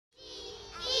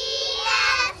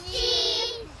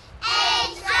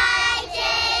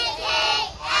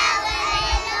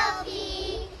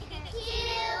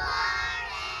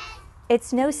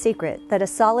It's no secret that a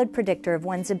solid predictor of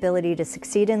one's ability to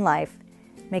succeed in life,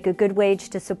 make a good wage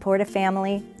to support a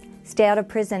family, stay out of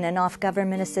prison and off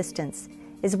government assistance,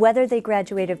 is whether they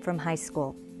graduated from high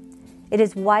school. It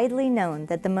is widely known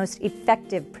that the most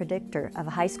effective predictor of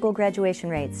high school graduation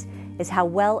rates is how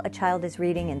well a child is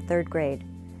reading in third grade.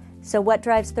 So what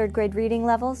drives third grade reading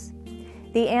levels?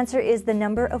 The answer is the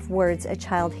number of words a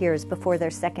child hears before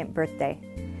their second birthday.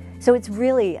 So it's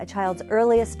really a child's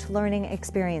earliest learning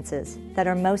experiences that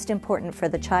are most important for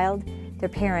the child, their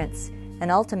parents, and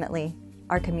ultimately,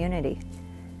 our community.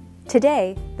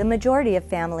 Today, the majority of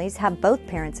families have both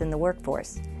parents in the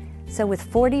workforce. So with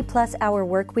 40-plus hour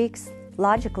work weeks,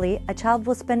 logically, a child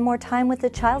will spend more time with a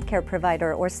child care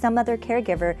provider or some other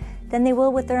caregiver than they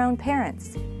will with their own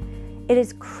parents. It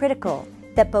is critical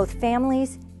that both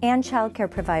families and child care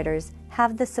providers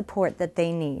have the support that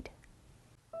they need.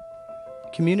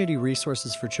 Community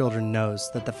Resources for Children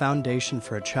knows that the foundation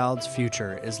for a child's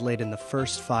future is laid in the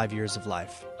first 5 years of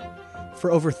life.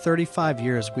 For over 35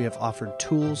 years, we have offered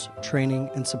tools, training,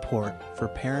 and support for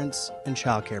parents and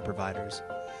child care providers,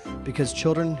 because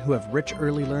children who have rich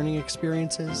early learning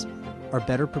experiences are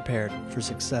better prepared for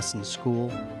success in school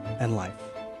and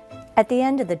life. At the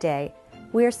end of the day,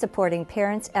 we are supporting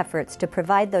parents' efforts to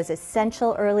provide those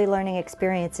essential early learning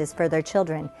experiences for their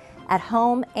children at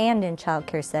home and in child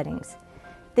care settings.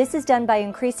 This is done by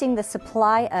increasing the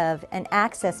supply of and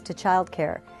access to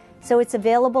childcare, so it's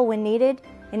available when needed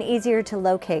and easier to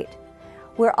locate.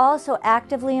 We're also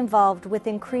actively involved with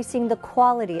increasing the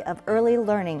quality of early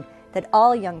learning that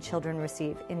all young children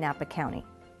receive in Napa County.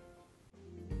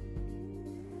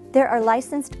 There are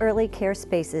licensed early care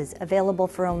spaces available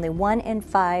for only 1 in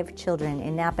 5 children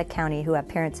in Napa County who have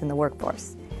parents in the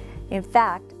workforce. In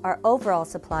fact, our overall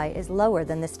supply is lower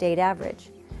than the state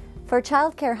average. For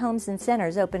child care homes and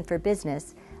centers open for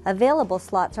business, available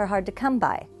slots are hard to come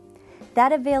by.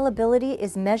 That availability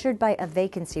is measured by a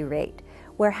vacancy rate,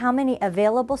 where how many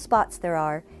available spots there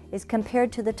are is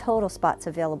compared to the total spots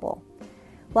available.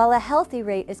 While a healthy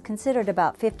rate is considered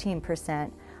about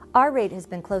 15%, our rate has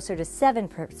been closer to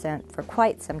 7% for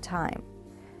quite some time.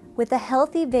 With a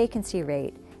healthy vacancy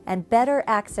rate and better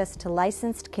access to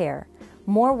licensed care,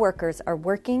 more workers are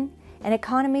working and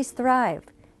economies thrive.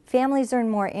 Families earn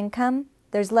more income,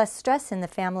 there's less stress in the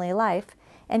family life,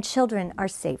 and children are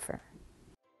safer.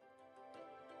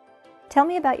 Tell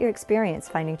me about your experience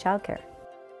finding childcare.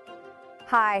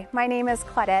 Hi, my name is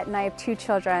Claudette and I have 2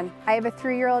 children. I have a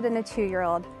 3-year-old and a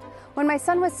 2-year-old. When my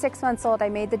son was 6 months old, I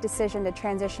made the decision to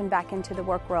transition back into the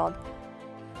work world.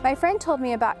 My friend told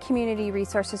me about Community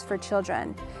Resources for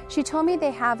Children. She told me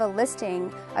they have a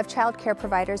listing of child care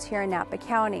providers here in Napa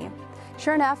County.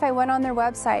 Sure enough, I went on their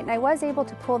website and I was able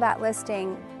to pull that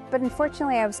listing, but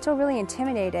unfortunately I was still really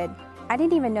intimidated. I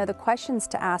didn't even know the questions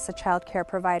to ask a child care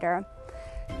provider.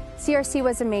 CRC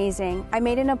was amazing. I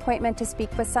made an appointment to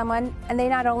speak with someone, and they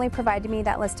not only provided me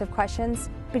that list of questions,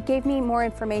 but gave me more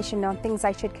information on things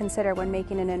I should consider when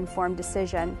making an informed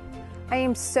decision. I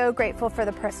am so grateful for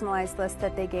the personalized list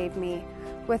that they gave me.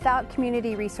 Without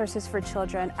Community Resources for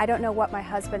Children, I don't know what my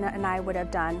husband and I would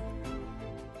have done.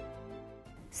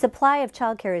 Supply of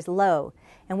childcare is low,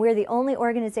 and we're the only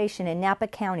organization in Napa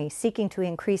County seeking to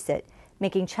increase it,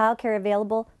 making childcare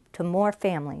available to more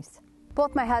families.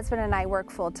 Both my husband and I work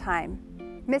full-time.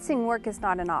 Missing work is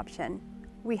not an option.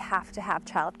 We have to have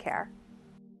childcare.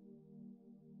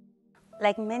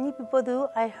 Like many people do,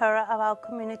 I heard about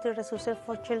Community Resources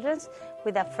for Children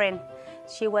with a friend.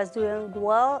 She was doing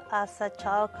well as a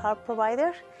child care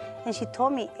provider, and she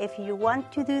told me, if you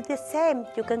want to do the same,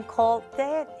 you can call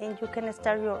them and you can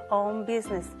start your own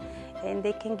business, and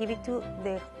they can give you to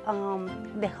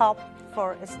the help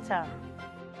for a start.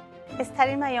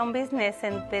 Starting my own business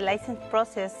and the license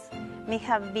process may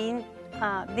have been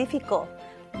difficult,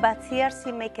 but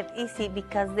CRC make it easy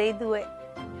because they do it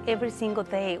every single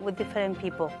day with different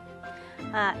people.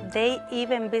 They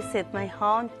even visit my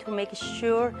home to make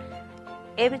sure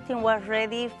everything was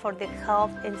ready for the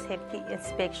health and safety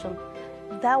inspection.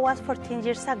 That was 14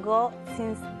 years ago.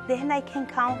 Since then I can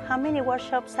count how many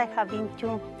workshops I have been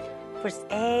to. First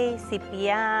aid,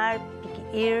 CPR, picky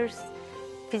ears,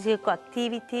 physical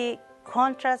activity,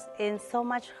 contrast, and so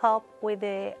much help with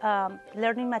the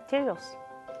learning materials.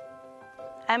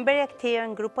 I'm very active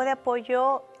in Grupo de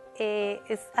Apoyo.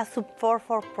 It's a support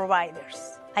for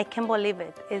providers. I can't believe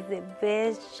it. It's the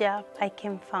best job I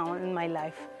can find in my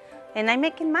life. And I'm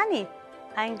making money.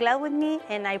 I'm glad with me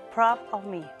and I'm proud of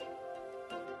me.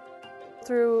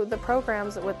 Through the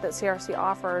programs that CRC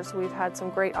offers, we've had some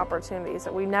great opportunities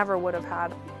that we never would have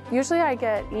had. Usually I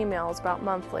get emails about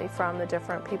monthly from the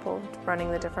different people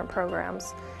running the different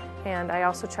programs. And I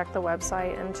also check the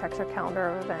website and check their calendar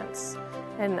of events.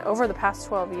 And over the past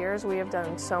 12 years, we have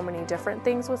done so many different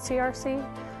things with CRC.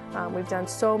 We've done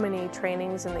so many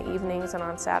trainings in the evenings and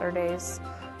on Saturdays,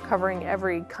 covering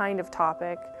every kind of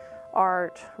topic: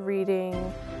 art,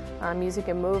 reading, music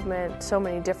and movement, so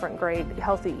many different great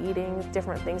healthy eating,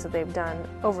 different things that they've done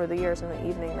over the years in the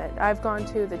evening that I've gone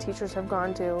to, the teachers have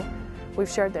gone to. We've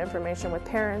shared the information with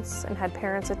parents and had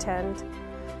parents attend,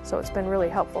 so it's been really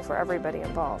helpful for everybody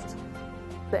involved.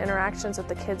 The interactions that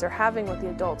the kids are having with the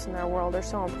adults in their world are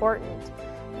so important.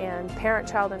 And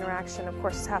parent-child interaction, of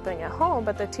course, is happening at home,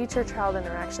 but the teacher-child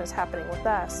interaction is happening with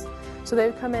us. So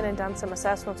they've come in and done some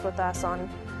assessments with us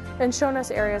and shown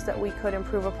us areas that we could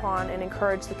improve upon and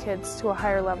encourage the kids to a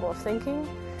higher level of thinking.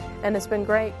 And it's been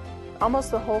great.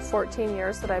 Almost the whole 14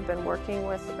 years that I've been working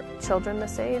with children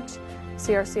this age,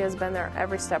 CRC has been there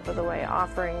every step of the way,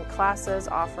 offering classes,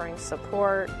 offering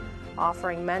support,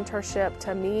 offering mentorship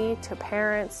to me, to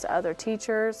parents, to other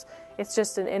teachers. It's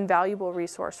just an invaluable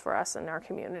resource for us in our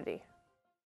community.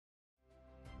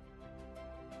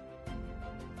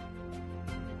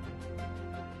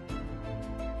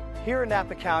 Here in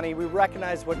Napa County, we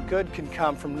recognize what good can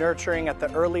come from nurturing at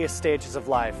the earliest stages of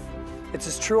life. It's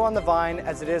as true on the vine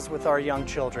as it is with our young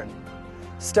children.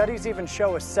 Studies even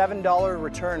show a $7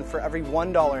 return for every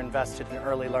 $1 invested in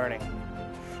early learning.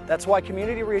 That's why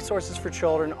Community Resources for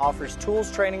Children offers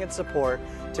tools, training, and support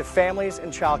to families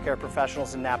and childcare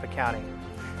professionals in Napa County.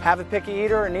 Have a picky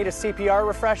eater or need a CPR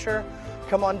refresher?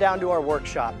 Come on down to our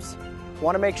workshops.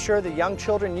 Want to make sure the young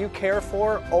children you care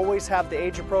for always have the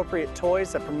age-appropriate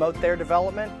toys that promote their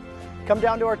development? Come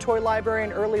down to our Toy Library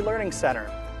and Early Learning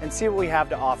Center and see what we have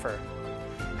to offer.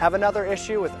 Have another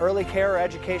issue with early care or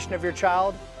education of your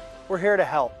child? We're here to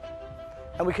help.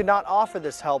 And we could not offer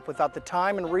this help without the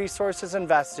time and resources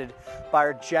invested by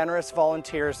our generous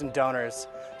volunteers and donors.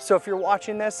 So if you're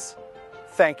watching this,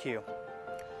 thank you.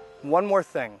 One more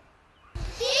thing.